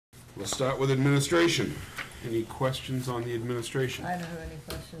We'll start with administration. Any questions on the administration? I don't have any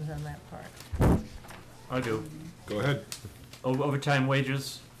questions on that part. I do. Go ahead. Overtime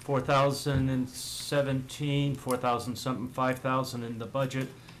wages, 4,017, 4,000 something, 5,000 in the budget,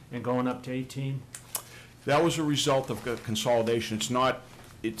 and going up to 18. That was a result of consolidation. It's not,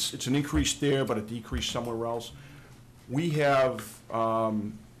 it's an increase there, but a decrease somewhere else. We have our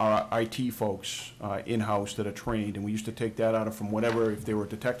IT folks in-house that are trained, and we used to take that out of from whatever, if they were a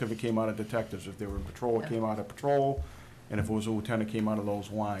detective, it came out of detectives. If they were a patrol, it came out of patrol, and if it was a lieutenant, it came out of those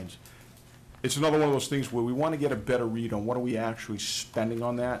lines. It's another one of those things where we want to get a better read on what are we actually spending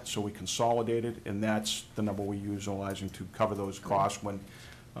on that, so we consolidate it, and that's the number we're utilizing to cover those costs when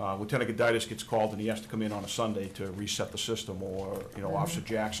Lieutenant Goditis gets called and he has to come in on a Sunday to reset the system, or, you know, Officer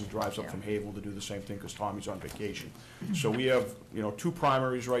Jackson drives up from Havel to do the same thing because Tommy's on vacation. So we have, you know, 2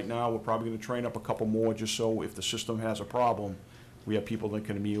 primaries right now. We're probably going to train up a couple more just so if the system has a problem, we have people that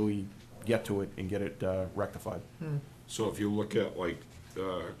can immediately get to it and get it rectified. So if you look at like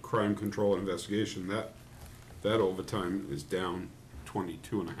crime control and investigation, that overtime is down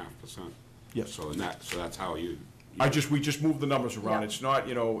 22.5%. Yes. So that's how you. We just moved the numbers around. Yeah. It's not,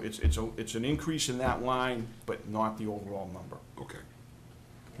 you know, it's an increase in that line, but not the overall number. Okay.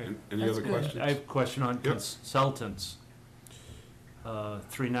 Okay. Any That's other good. questions? I have a question on Yep. consultants.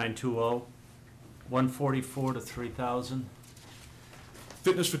 3920, 144 to 3,000.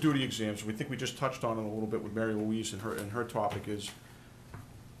 Fitness for duty exams, we think we just touched on it a little bit with Mary Louise, and her topic is,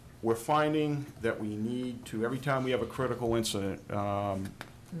 we're finding that we need to, every time we have a critical incident,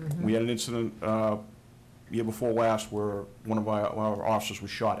 we had an incident year before last where one of our officers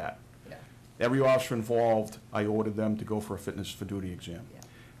was shot at. Yeah. Every officer involved, I ordered them to go for a fitness for duty exam. Yeah.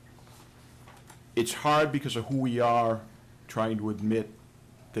 It's hard because of who we are, trying to admit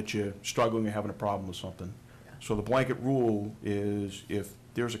that you're struggling or having a problem with something. Yeah. So the blanket rule is if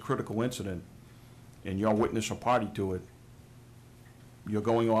there's a critical incident and you're a witness or party to it, you're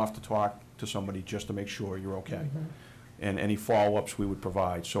going off to talk to somebody just to make sure you're okay. And any follow-ups we would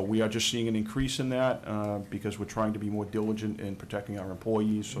provide. So we are just seeing an increase in that because we're trying to be more diligent in protecting our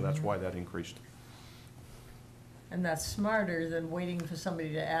employees, so that's why that increased. And that's smarter than waiting for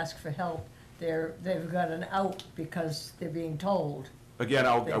somebody to ask for help. They've got an out because they're being told. Again,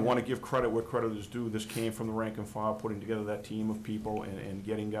 I want to give credit where credit is due. This came from the rank and file, putting together that team of people and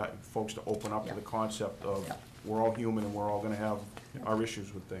getting folks to open up to the concept of we're all human and we're all going to have our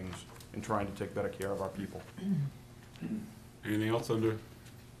issues with things, and trying to take better care of our people. Anything else under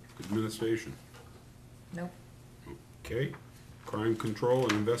administration? Nope. Okay. Crime control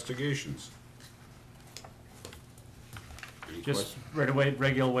and investigations. Any Just questions? right away,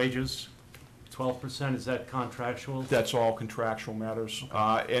 regular wages, 12%, is that contractual? That's all contractual matters.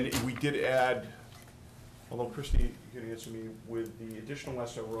 And we did add, although Christie, you can answer me, with the additional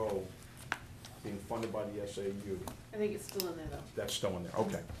SRO being funded by the SAU, I think it's still in there though. that's still in there,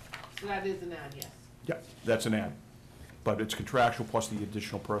 okay. So that is an ad, yes. Yeah, that's an ad. But it's contractual plus the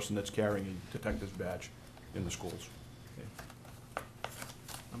additional person that's carrying a detective's badge in the schools.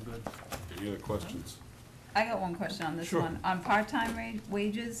 I'm good. Any other questions? I got one question on this Sure. one. On part-time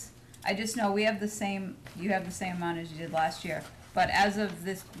wages, I just know we have the same, you have the same amount as you did last year. But as of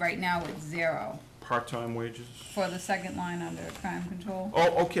this, right now, it's 0 Part-time wages? for the second line under crime control.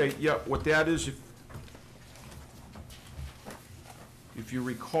 Oh, okay, yeah, what that is, if you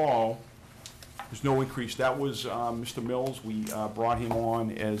recall, there's no increase. That was Mr. Mills. We brought him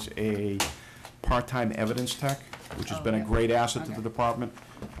on as a part-time evidence tech, which has been a great asset to the department.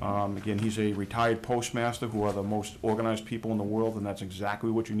 Again, he's a retired postmaster who are the most organized people in the world, and that's exactly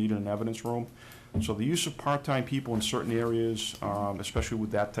what you need in an evidence room. So the use of part-time people in certain areas, especially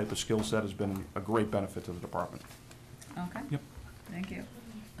with that type of skill set, has been a great benefit to the department. Okay. Yep. Thank you.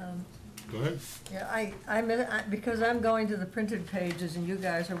 Go ahead. Yeah, because I'm going to the printed pages and you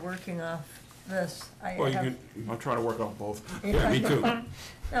guys are working off this. Well, you can, I'm trying to work off both. yeah, me too.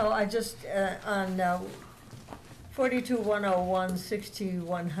 No, I just, on 42-101,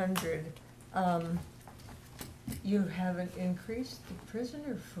 6100, you haven't increased the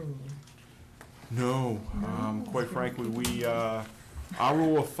prisoner food. No, quite frankly, our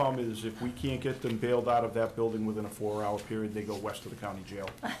rule of thumb is if we can't get them bailed out of that building within a 4-hour period, they go west of the county jail.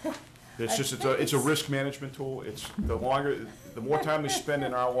 It's just, it's a risk management tool. It's the more time we spend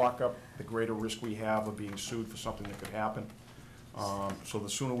in our lockup, the greater risk we have of being sued for something that could happen. So the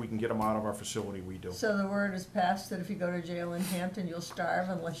sooner we can get them out of our facility, we do. So the word is passed that if you go to jail in Hampton, you'll starve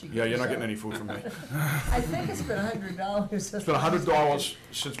unless you get Yeah, you're not yourself- getting any food from me. I think it's been $100. It's been $100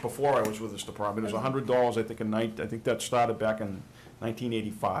 since before I was with this department. It was $100, I think, I think that started back in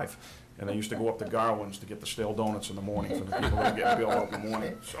 1985. And I used to go up to Garland's to get the stale donuts in the morning for the people that get billed out in the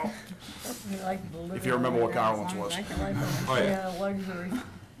morning, so. If you remember what Garland's was. Oh, yeah. Yeah, luxury.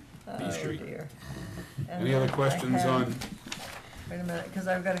 Oh, Street. dear. And Any other then I questions have- on, Wait a minute, because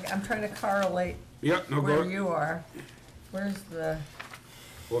I'm trying to correlate yeah, no, where go, you are. Where's the,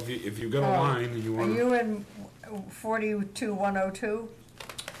 well, if you've got a Oh, line and you are wanna, you in 42102?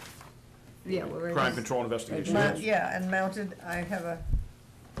 Yeah, we're in. Crime control investigation. Yeah, and mounted, I have a,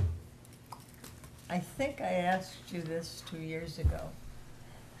 I think I asked you this 2 years ago,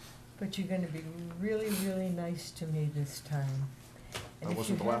 but you're gonna be really, really nice to me this time. And if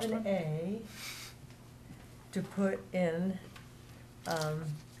wasn't you the have last an time? A to put in,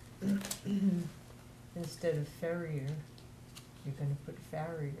 instead of farrier, you're gonna put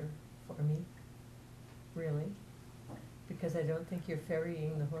farrier for me, really? Because I don't think you're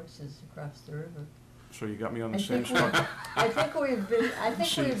ferrying the horses across the river. So you got me on I the same think spot. I think we've been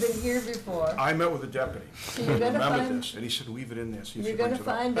here before. I met with the deputy, So you're gonna remember find, this, and he said, leave it in there, see if you're she gonna brings it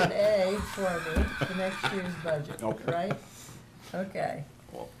up. find an A for me for next year's budget, Okay. right? Okay.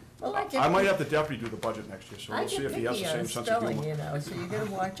 Well, Well, I I might get, have the deputy do the budget next year, so I we'll see get if he has picky the on same sense of spelling, humor. you know, so you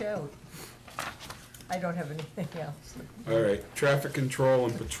gotta watch out. I don't have anything else. all right, traffic control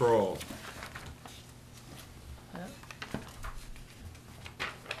and patrol. Huh?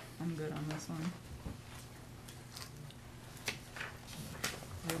 I'm good on this one.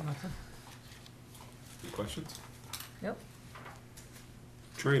 Nothing. Any questions? Nope.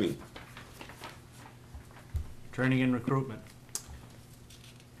 Training, Training and recruitment.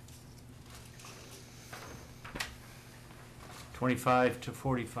 $25 to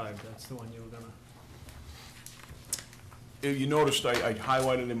 $45, that's the one you were gonna. If you noticed, I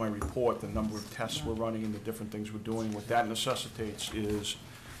highlighted in my report the number of tests we're running and the different things we're doing. What that necessitates is,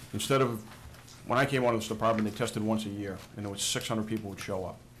 instead of, when I came out of this department, they tested once a year, and there was 600 people would show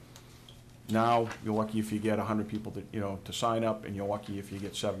up. Now, you're lucky if you get 100 people to sign up, and you're lucky if you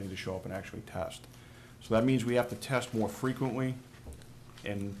get 70 to show up and actually test. So that means we have to test more frequently,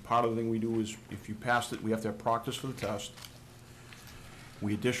 and part of the thing we do is, if you pass it, we have to have practice for the test.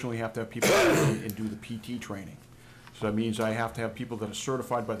 We additionally have to have people come in and do the PT training. So that means I have to have people that are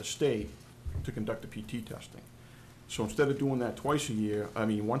certified by the state to conduct the PT testing. So instead of doing that once a year,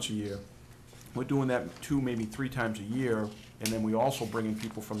 we're doing that 2, maybe 3 times a year, and then we also bring in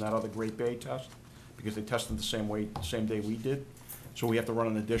people from that other Great Bay test, because they tested the same day we did. So we have to run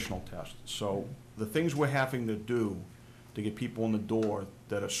an additional test. So the things we're having to do to get people in the door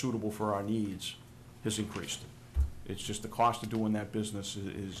that are suitable for our needs has increased. It's just the cost of doing that business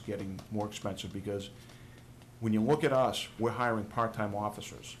is getting more expensive, because when you look at us, we're hiring part-time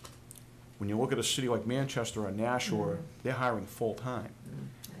officers. When you look at a city like Manchester or Nashua, they're hiring full-time.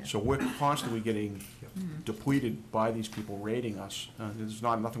 So we're constantly getting depleted by these people rating us. There's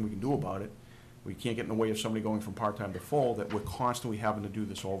nothing we can do about it. We can't get in the way of somebody going from part-time to full, that we're constantly having to do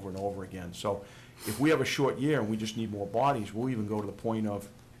this over and over again. So if we have a short year and we just need more bodies, we'll even go to the point of,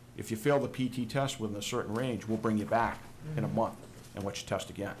 if you fail the PT test within a certain range, we'll bring you back in a month and let you test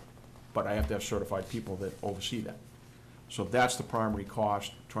again. But I have to have certified people that oversee that. So that's the primary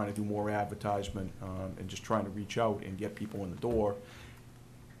cost, trying to do more advertisement, and just trying to reach out and get people in the door.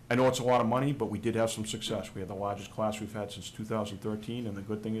 I know it's a lot of money, but we did have some success. We had the largest class we've had since 2013, and the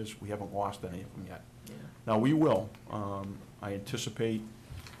good thing is, we haven't lost any of them yet. Yeah. Now, we will. I anticipate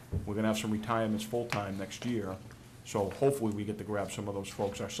we're gonna have some retirements full-time next year, so hopefully we get to grab some of those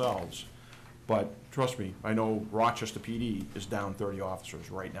folks ourselves. But trust me, I know Rochester PD is down 30 officers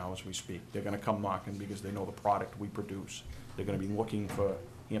right now as we speak. They're gonna come knocking because they know the product we produce. They're gonna be looking for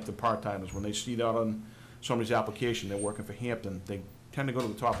Hampton part-timers. When they see that on somebody's application, they're working for Hampton, they tend to go to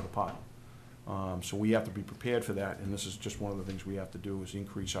the top of the pile. So we have to be prepared for that, and this is just one of the things we have to do, is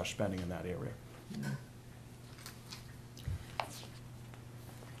increase our spending in that area.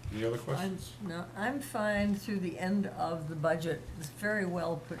 any other questions? No, I'm fine through the end of the budget. It's a very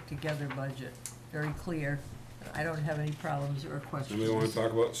well put together budget, very clear. I don't have any problems or questions. Somebody wanna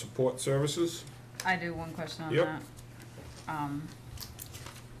talk about support services? I do one question on Yep. that.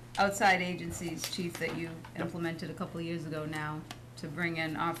 Outside agencies, chief, that you implemented a couple of years ago now, to bring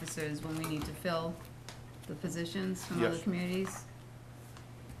in officers when we need to fill the positions from other Yes. communities.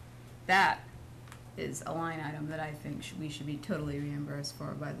 That is a line item that I think we should be totally reimbursed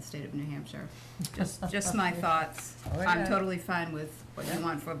for by the state of New Hampshire. Just my thoughts. Oh, yeah. I'm totally fine with what you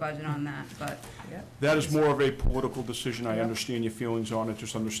want for a budget on that, but Yep. That is more of a political decision. I Yep. understand your feelings on it.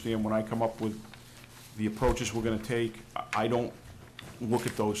 Just understand, when I come up with the approaches we're gonna take, I don't look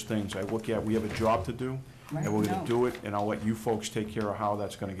at those things. I look at, we have a job to do, and we're gonna No. do it, and I'll let you folks take care of how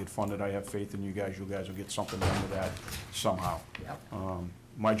that's gonna get funded. I have faith in you guys. You guys will get something done with that somehow. Yep.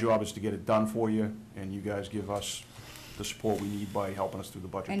 My job is to get it done for you, and you guys give us the support we need by helping us through the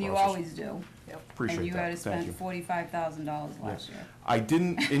budget process. And you always do. Appreciate And you that. had to Thank spend you. $45,000 last year. I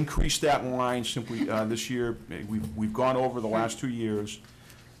didn't increase that line simply, this year, we've gone over the last 2 years,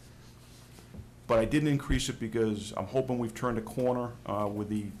 but I didn't increase it because I'm hoping we've turned a corner, with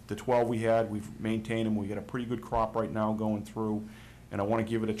the 12 we had, we've maintained them, we got a pretty good crop right now going through, and I wanna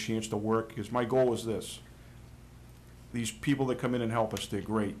give it a chance to work, because my goal is this. These people that come in and help us, they're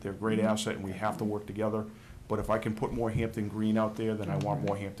great, they're a great asset, and we have to work together, but if I can put more Hampton Green out there, then I want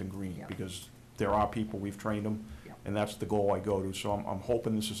more Hampton Green, Yeah. because there are people, we've trained them, Yeah. and that's the goal I go to. So I'm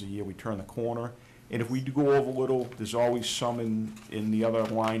hoping this is a year we turn the corner. And if we do go over a little, there's always some in the other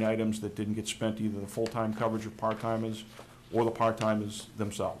line items that didn't get spent, either the full-time coverage of part-timers or the part-timers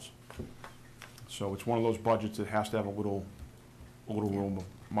themselves. So it's one of those budgets that has to have a little room of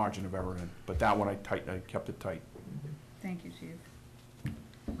margin of error in. But that one I kept it tight. Thank you, chief.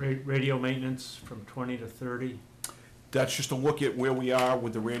 Radio maintenance from 20 to 30. That's just a look at where we are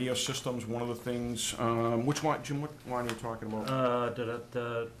with the radio systems. One of the things, which one, Jim, what line are you talking about?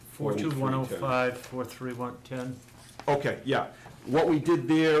 The 42105, 43110. Okay, yeah. What we did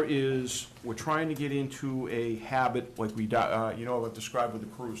there is, we're trying to get into a habit like I've described with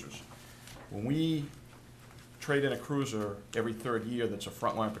the cruisers. When we trade in a cruiser every third year that's a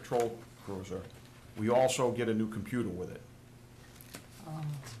frontline patrol cruiser, we also get a new computer with it.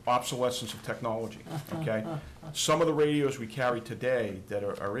 Obsolescence of technology, okay? Some of the radios we carry today that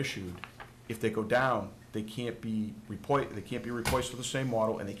are issued, if they go down, they can't be replaced with the same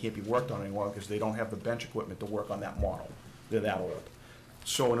model, and they can't be worked on anymore because they don't have the bench equipment to work on that model. They're that old.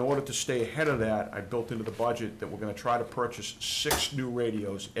 So in order to stay ahead of that, I built into the budget that we're gonna try to purchase 6 new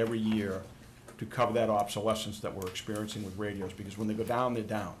radios every year to cover that obsolescence that we're experiencing with radios, because when they go down, they're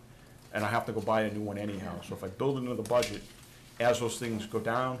down. And I have to go buy a new one anyhow. So if I build it into the budget, as those things go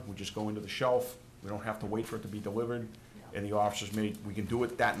down, we just go into the shelf. We don't have to wait for it to be delivered, and the officers we can do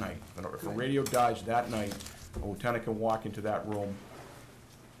it that night. If a radio dies that night, a lieutenant can walk into that room,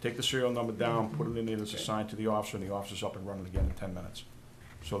 take the serial number down, put it in there that's assigned to the officer, and the officer's up and running again in 10 minutes.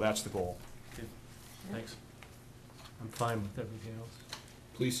 So that's the goal. Thanks. I'm fine with everything else.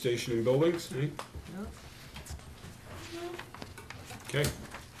 Police station and buildings, eh? No? Okay,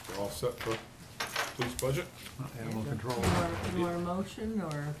 we're all set for police budget? Animal control. You want a motion,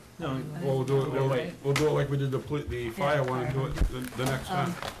 or? No, Well, we'll do it, No, wait. we'll do it like we did the fire one and do it the next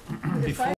time. The Before